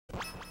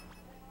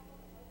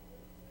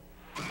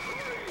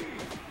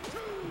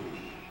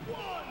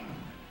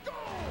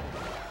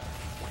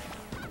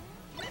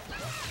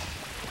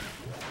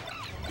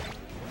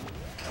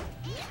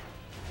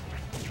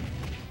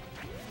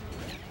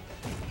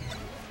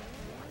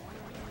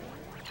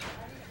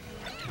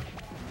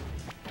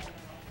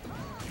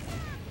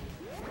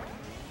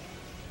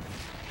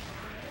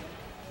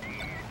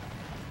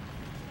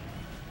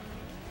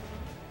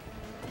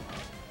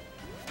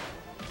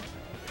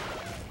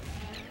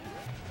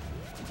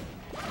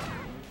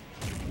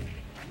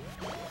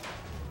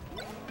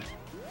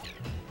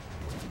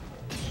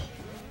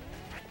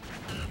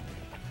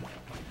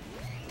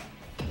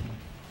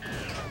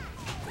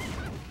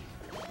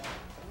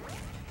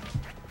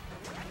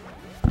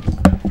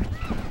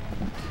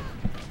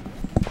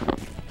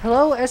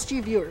Hello,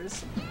 SG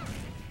viewers.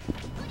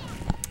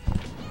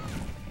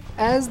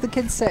 As the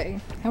kids say,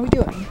 how we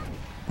doing?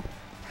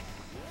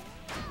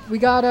 We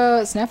got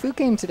a Snafu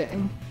game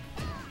today.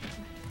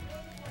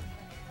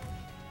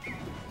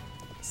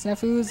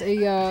 Snafu's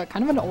a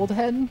kind of an old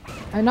head.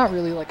 Not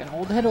really like an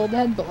old head,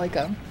 but like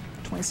a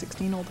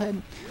 2016 old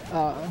head.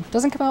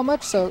 Doesn't come out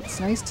much, so it's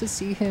nice to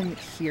see him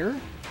here.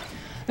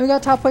 And we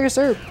got top player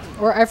Serb,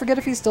 or I forget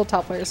if he's still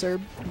top player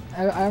Serb.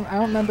 I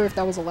don't remember if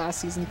that was a last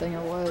season thing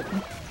or what,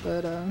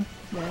 but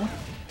yeah.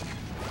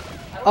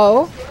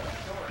 Oh,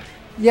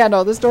 yeah,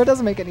 no, this door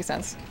doesn't make any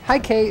sense. Hi,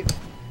 Kate.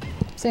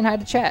 Saying hi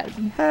to Chad.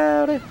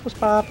 Howdy, what's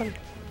poppin'?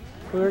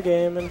 We're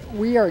gaming.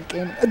 We are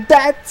gaming.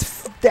 That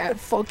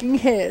fucking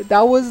hit.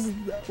 That was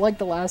like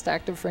the last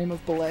active frame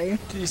of Belay.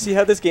 Did you see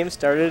how this game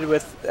started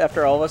with,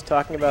 after all of us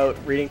talking about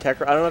reading tech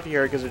roll? I don't know if you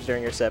heard it because it was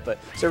during your set, but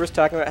Serb was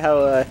talking about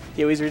how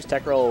he always reads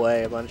tech roll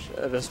away a bunch,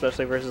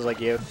 especially versus like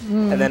you.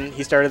 And then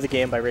he started the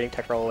game by reading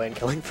tech roll away and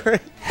killing for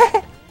it.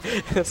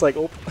 It's like,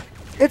 oh.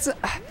 It's,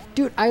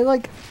 dude,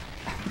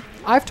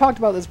 I've talked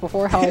about this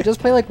before, how I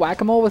just play like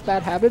whack-a-mole with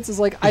bad habits. Is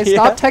like, I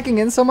stop teching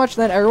in so much,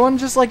 then everyone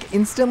just like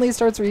instantly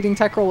starts reading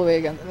tech roll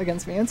away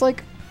against me. And it's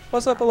like,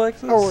 what's up,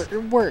 Alexis? Oh,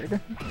 word.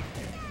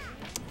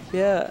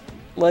 Yeah,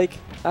 like,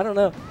 I don't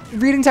know.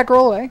 Reading tech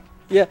roll away.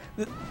 Yeah,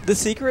 the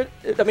secret,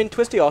 I mean,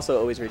 Twisty also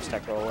always reads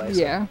tech roll away. So.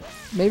 Yeah,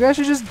 maybe I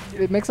should just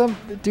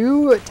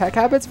do tech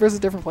habits versus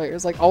different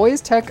players. Like, always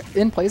tech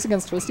in place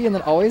against Twisty, and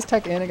then always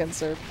tech in against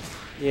Serb.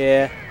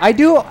 Yeah. I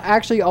do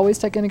actually always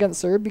tech in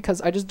against Serb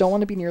because I just don't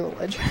want to be near the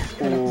ledge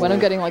when I'm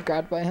getting like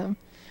grabbed by him.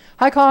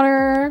 Hi,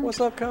 Connor. What's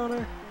up,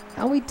 Connor?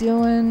 How we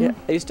doing? Yeah,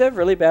 I used to have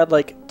really bad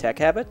like tech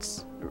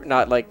habits.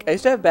 Not like I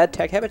used to have bad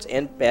tech habits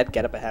and bad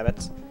get up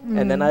habits,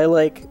 and then I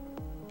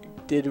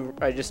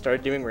just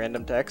started doing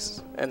random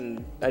techs,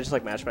 and I just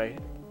like match my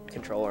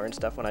controller and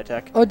stuff when I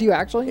tech. Oh, do you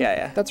actually? Yeah,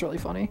 yeah. That's really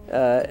funny.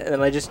 And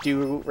then I just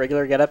do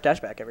regular get up dash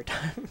back every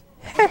time.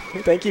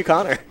 Thank you,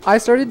 Connor. I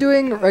started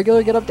doing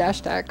regular get up dash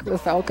stack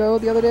with Falco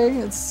the other day.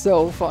 It's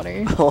so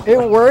funny. Oh.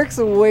 It works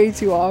way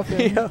too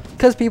often. Yeah.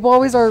 Because people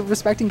always are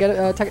respecting get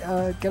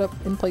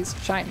up in place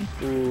shine.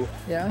 Ooh.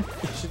 Yeah.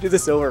 You should do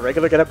this over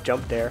regular get up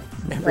jump dare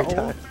every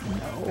time.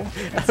 No.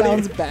 That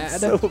sounds bad.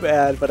 So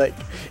bad, but it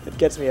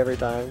gets me every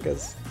time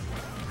because.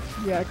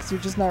 Yeah, because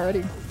you're just not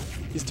ready.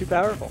 He's too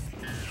powerful.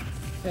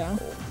 Yeah.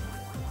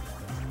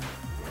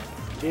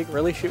 Jig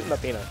really shooting the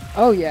peanut.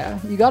 Oh yeah,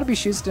 you gotta be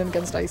Houston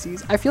against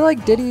Ices. I feel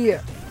like Diddy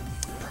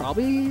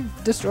probably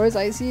destroys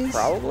Ices.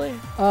 Probably.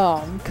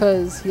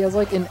 Cause he has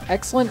like an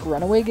excellent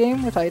runaway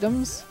game with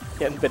items.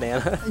 Getting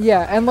banana.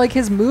 Yeah, and like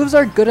his moves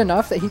are good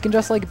enough that he can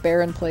just like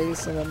bear in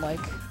place and then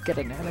like get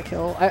a nana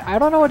kill. I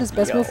don't know what his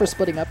best move for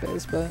splitting up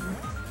is, but.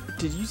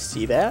 Did you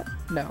see that?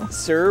 No.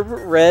 Serb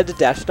red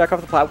dash attack off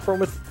the platform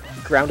with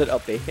grounded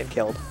up B and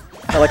killed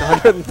at like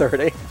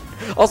 130.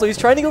 Also, he's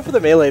trying to go for the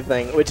melee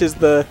thing, which is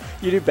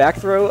you do back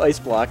throw, ice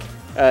block,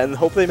 and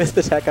hope they miss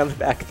the tech on the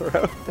back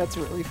throw. That's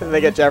really funny. And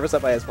they get Javers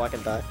up by ice block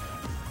and die.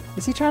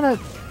 Is he trying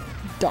to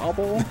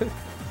double?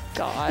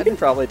 God. He can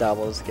probably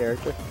double his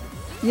character.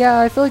 Yeah,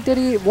 I feel like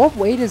Diddy... What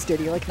weight is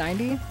Diddy? Like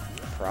 90?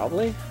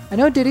 Probably. I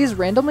know Diddy's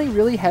randomly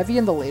really heavy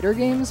in the later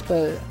games,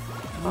 but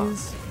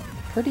he's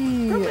pretty...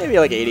 Maybe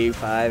like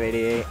 85,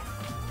 88.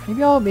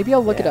 Maybe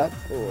I'll look it up.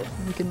 Cool.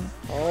 We can.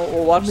 Oh,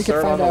 we'll watch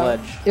Serb on the ledge.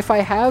 If I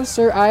have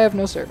I have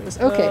no service.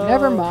 Okay,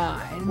 never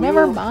mind.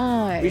 Never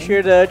mind. We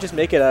should just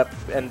make it up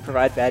and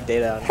provide bad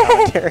data on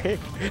commentary.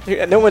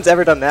 No one's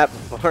ever done that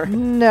before.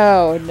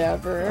 No,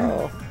 never.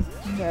 Oh.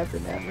 Never.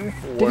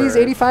 Diddy's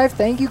 85.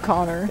 Thank you,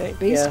 Connor.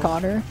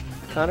 Connor.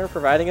 Connor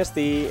providing us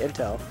the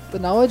intel. The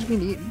knowledge we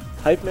need.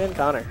 Hype man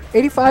Connor.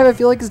 85, I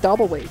feel like is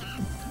double weight.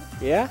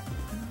 Yeah?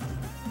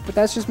 But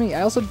that's just me.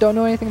 I also don't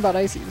know anything about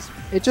Ices.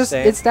 It just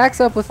it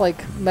stacks up with like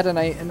Meta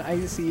Knight and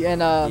Icy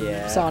and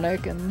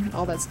Sonic and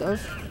all that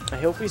stuff. I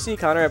hope we see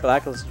Connor at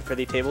Blacklist for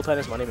the table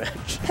tennis money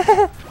match.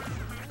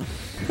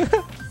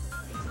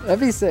 That'd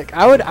be sick.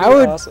 I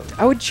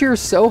would cheer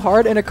so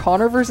hard in a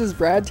Connor versus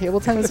Brad table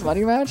tennis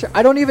money match.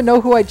 I don't even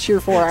know who I'd cheer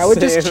for. I would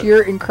just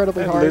cheer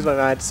incredibly hard. Lose my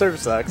mind. Serb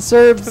sucks.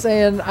 Serb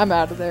saying I'm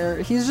out of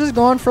there. He's just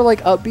going for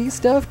like upbeat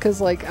stuff because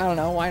like I don't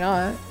know why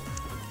not.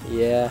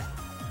 Yeah.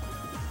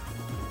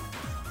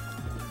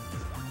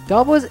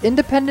 Double is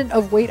independent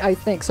of weight, I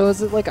think. So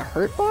is it like a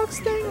hurt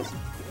box thing?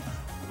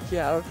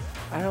 Yeah,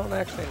 I don't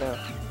actually know.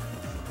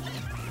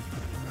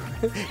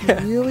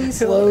 Really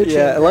slow chain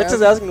grab.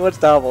 Alexa's asking what's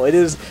double. It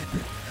is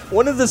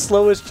one of the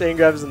slowest chain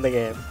grabs in the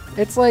game.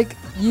 It's like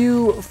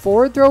you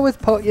forward throw with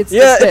it's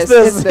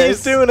this.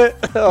 He's doing it.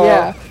 Oh.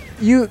 Yeah,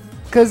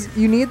 because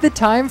you need the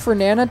time for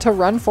Nana to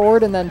run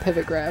forward and then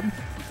pivot grab.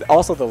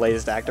 Also the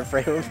latest active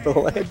frame of the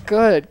leg.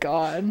 Good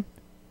God.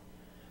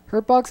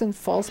 Hurtbox and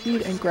fall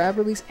speed and grab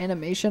release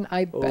animation,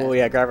 I bet. Oh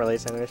yeah, grab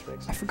release animation.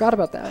 I forgot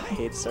about that. I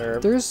hate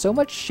Serb. There's so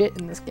much shit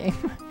in this game.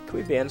 Can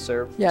we ban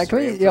Serb? Yeah, can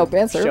we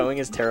ban Serb? Showing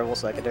his terrible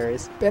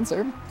secondaries. Ban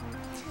Serb. Do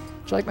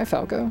you like my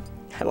Falco?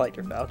 I liked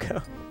your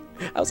Falco.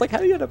 I was like, how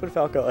do you end up in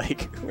Falco?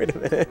 Like, wait a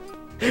minute.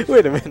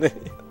 Wait a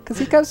minute. Because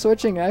he kept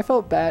switching and I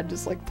felt bad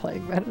just like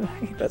playing Meta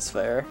Knight. That's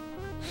fair.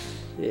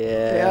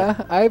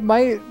 Yeah, I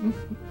might.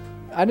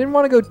 I didn't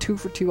want to go 2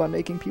 for 2 on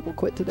making people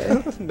quit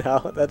today.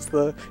 No, that's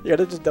the. You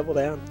gotta just double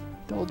down.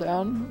 Double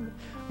down.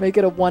 Make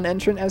it a 1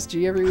 entrant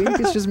SG every week.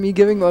 It's just me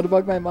giving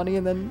Motobug my money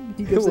and then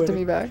he gives it to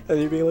me back.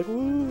 And you being like,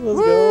 woo, let's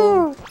Woo!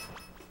 go.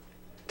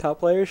 Top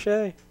player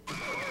Shay.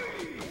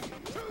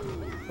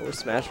 Or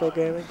Smashville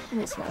Gaming.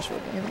 Little Smashville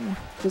Gaming.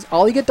 Does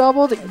Ollie get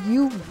doubled?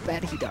 You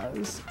bet he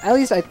does. At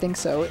least I think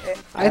so.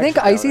 I think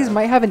Icy's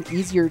might have an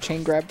easier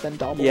chain grab than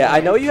double. Yeah, I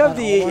know you have on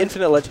the Olimar.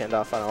 infinite ledge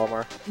handoff on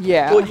Olimar.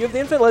 Yeah. Well, you have the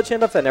infinite ledge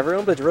handoff on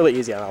everyone, but it's really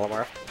easy on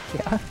Olimar.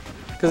 Yeah.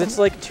 Because it's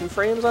like 2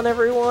 frames on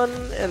everyone,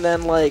 and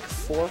then like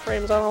 4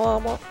 frames on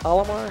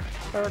Olimar,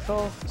 if I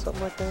recall.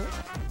 Something like that.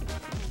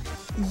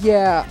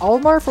 Yeah,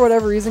 Olimar, for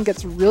whatever reason,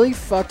 gets really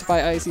fucked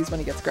by Ices when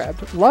he gets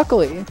grabbed.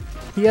 Luckily,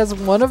 he has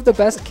one of the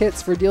best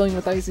kits for dealing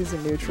with Ices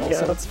in neutral,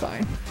 so that's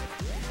fine.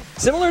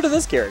 Similar to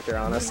this character,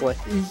 honestly.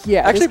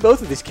 Yeah. Actually,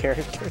 both of these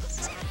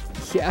characters.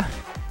 Yeah.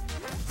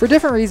 For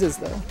different reasons,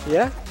 though.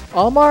 Yeah?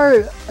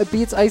 Olimar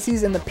beats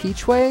Ices in the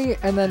Peach way,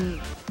 and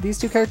then these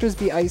two characters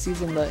beat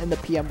Ices in the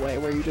PM way,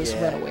 where you just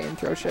run away and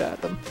throw shit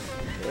at them.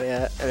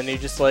 Yeah, and then you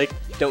just like,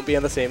 don't be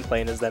on the same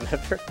plane as them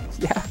ever.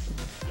 Yeah.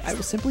 I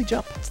will simply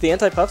jump. It's the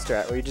anti-Puff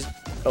strat, where you just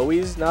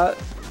always not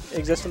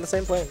exist in the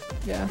same plane.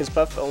 Yeah. Because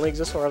Puff only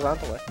exists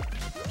horizontally.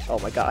 Oh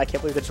my god, I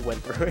can't believe I just went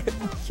through it.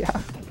 Yeah.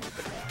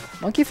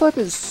 Monkey Flip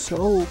is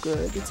so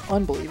good. It's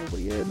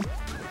unbelievably good.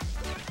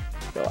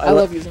 So I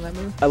love using that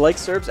move. I like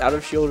Serb's out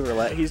of shield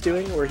roulette he's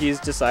doing, where he's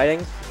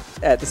deciding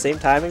at the same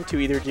timing to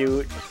either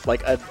do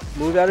like a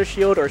move out of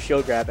shield or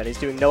shield grab, and he's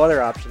doing no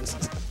other options.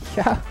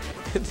 Yeah.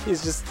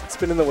 He's just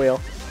spinning the wheel.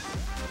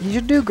 You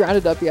should do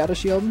grounded up out of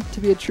shield to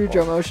be a true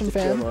Joe Motion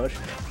fan. Joe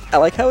Motion. I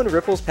like how in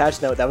Ripple's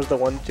patch note, that was the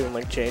one doing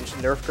like change,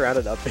 nerf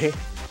grounded up B.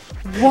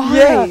 Why?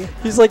 Yeah.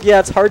 He's like, yeah,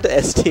 it's hard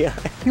to STI.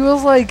 He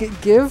was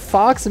like, give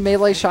Fox and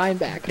Melee Shine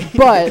back,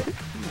 but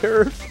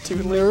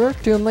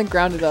nerf Toon Link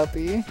grounded up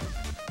B.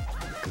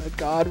 Good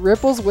God,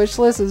 Ripple's wish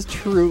list is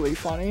truly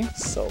funny.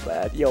 So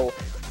bad. Yo,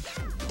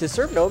 does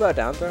Serb know about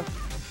down throw?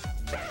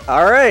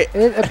 Alright.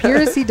 It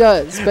appears he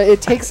does, but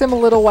it takes him a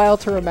little while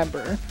to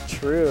remember.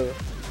 True.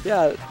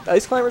 Yeah,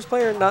 Ice Climbers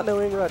player not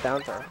knowing about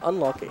down throw.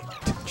 Unlucky.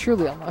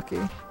 Truly unlucky.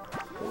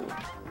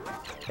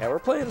 Yeah, we're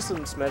playing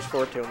some Smash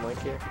 4 Toon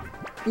Link here.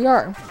 We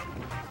are.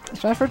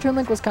 Smash 4 Toon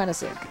Link was kind of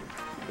sick.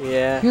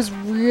 Yeah. He was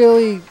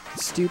really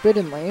stupid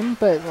and lame,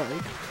 but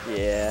like,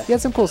 yeah. he had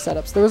some cool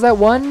setups. There was that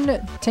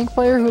one tank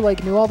player who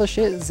like knew all the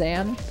shit,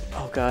 Zan.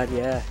 Oh god,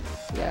 yeah.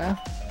 Yeah.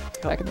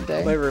 Back in the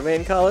day. My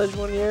roommate in college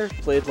one year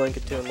played Link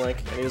and Toon Link,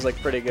 and he was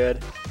like pretty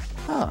good.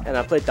 Oh. And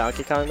I played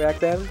Donkey Kong back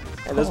then,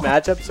 and those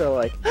matchups are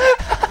like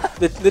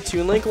the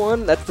Toon Link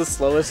one. That's the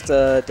slowest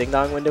ding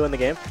dong window in the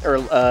game, or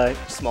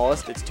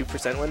smallest. It's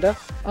 2% window.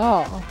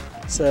 Oh.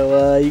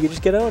 So you can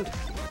just get owned.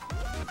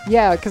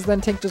 Yeah, because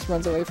then Tink just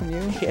runs away from you,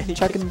 Yeah, you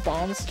chucking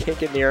bombs. Can't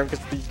get near him because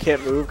you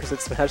can't move because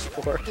it's Smash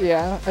 4.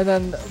 Yeah, and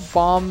then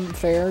Bomb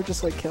Fair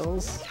just like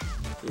kills.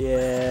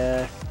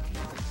 Yeah.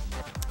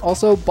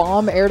 Also,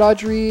 Bomb Air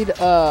Dodge Read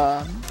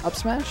Up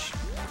Smash.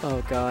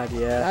 Oh god,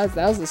 yeah.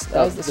 That was the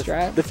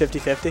strat. The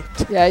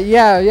 50-50.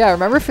 Yeah.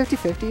 Remember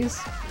 50-50s?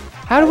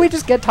 How did we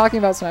just get talking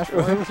about Smash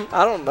 4?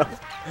 I don't know.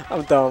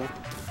 I'm dumb.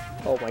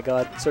 Oh my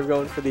god. So we're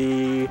going for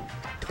the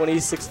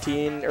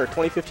 2016 or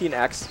 2015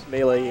 Axe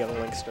Melee Young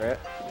Link strat.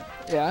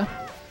 Yeah.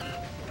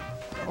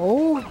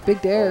 Oh,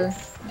 big dare.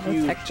 No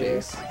Huge tech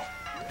chase.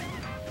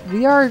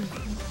 We are.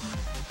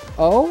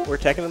 Oh? We're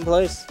teching in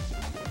place.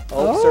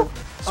 Oh,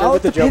 Serb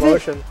with the Joe pivot.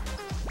 Motion.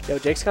 Yo,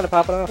 Jake's kind of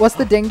popping off. What's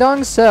the ding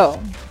dong? So,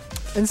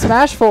 in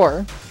Smash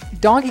 4,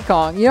 Donkey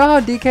Kong, you know how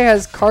DK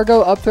has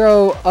cargo up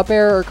throw, up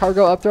air, or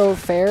cargo up throw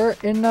fair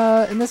in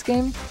this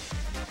game?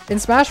 In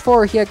Smash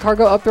 4, he had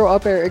cargo up throw,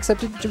 up air,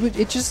 except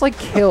it just like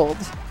killed.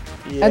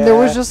 Yeah. And there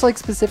was just like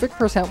specific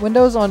percent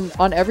windows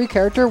on every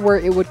character where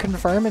it would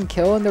confirm and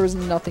kill, and there was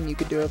nothing you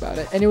could do about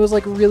it. And it was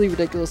like really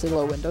ridiculously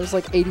low windows,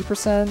 like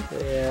 80%.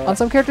 Yeah. On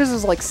some characters it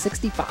was like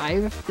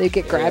 65. They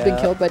get grabbed and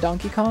killed by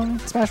Donkey Kong.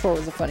 Smash 4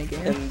 was a funny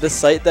game. And the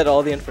site that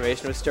all the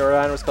information was stored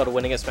on was called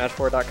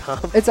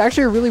winningatsmash4.com. It's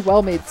actually a really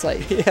well made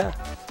site. Yeah.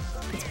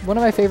 It's one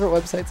of my favorite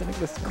websites in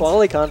existence.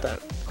 Quality content.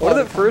 One of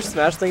the first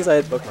Smash things I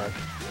had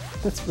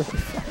bookmarked. That's really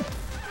fun.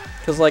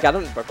 Because like I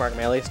don't bookmark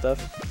Melee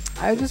stuff.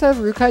 I just have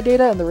Rukai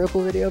data and the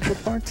Ripple video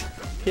bookmarked.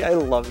 Yeah, I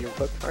love your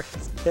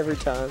bookmarks every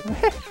time.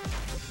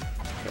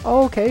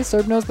 Oh, okay.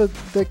 Serb knows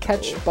the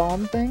catch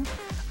bomb thing.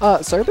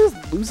 Serb is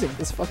losing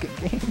this fucking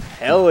game.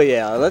 Hell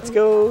yeah. Let's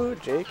go,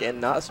 Jake,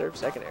 and not Serb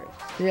secondary.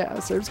 Yeah,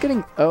 Serb's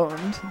getting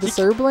owned. The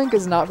Serb link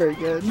is not very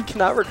good. He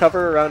cannot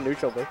recover around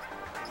neutral, but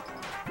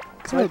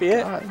this might be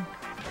it.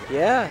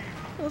 Yeah.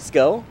 Let's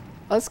go.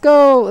 Let's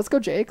go,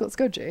 Jake. Let's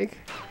go, Jake.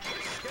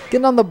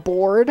 Getting on the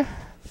board.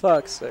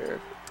 Fuck Serb.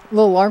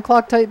 Little alarm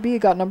clock type B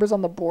got numbers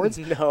on the boards.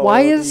 No.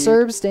 Why is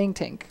Serb staying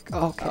tank?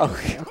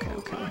 Okay.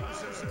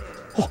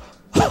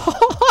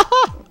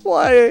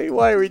 Why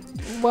are we?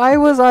 Why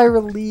was I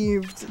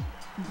relieved?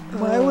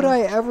 Why would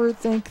I ever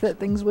think that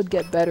things would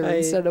get better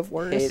instead of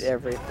worse? I hate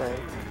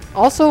everything.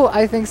 Also,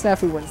 I think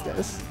Snafu wins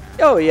this.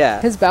 Oh,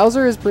 yeah. His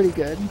Bowser is pretty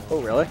good,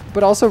 Oh, really?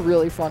 but also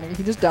really funny.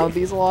 He just down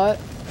B's a lot.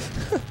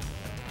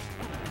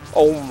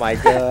 Oh, my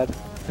God.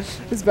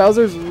 His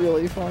Bowser's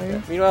really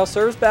funny. Meanwhile,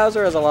 Serb's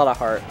Bowser has a lot of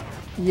heart.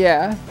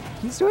 Yeah.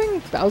 He's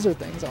doing Bowser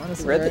things,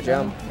 honestly. He read the right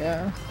jump. now.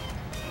 Yeah.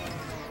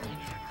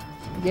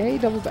 Yay,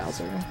 double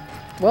Bowser.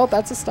 Well,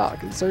 that's a stock.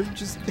 Serb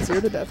just 0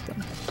 to death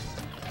them.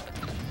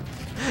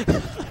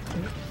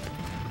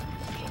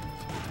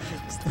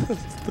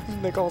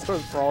 Nick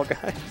All-Star's Brawl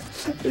guy.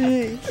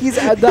 He's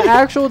the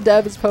actual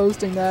dev is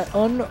posting that.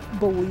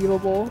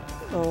 Unbelievable.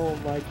 Oh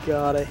my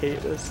god, I hate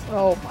this.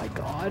 Oh my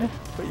god.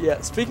 But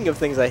yeah, speaking of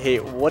things I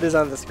hate, what is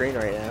on the screen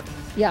right now?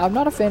 Yeah, I'm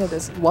not a fan of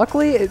this.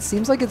 Luckily, it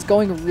seems like it's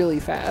going really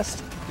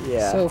fast.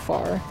 Yeah. So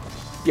far.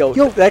 Yo,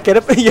 that get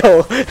up.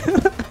 Yo.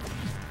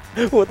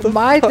 What the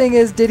My fuck? thing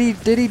is, did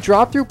he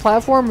drop through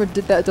platform, or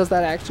does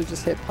that actually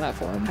just hit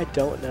platform? I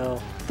don't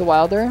know. The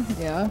Wilder?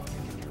 Yeah.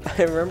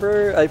 I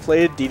remember I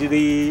played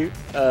Diddy,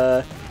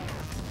 what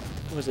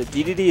was it?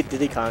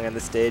 Diddy Kong on the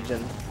stage,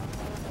 and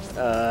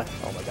oh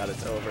my god,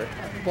 it's over.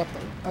 What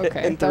the?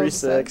 Okay. In that was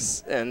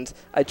 3-6, and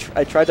I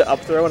tried to up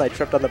throw and I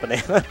tripped on the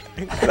banana.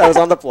 I was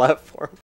on the platform.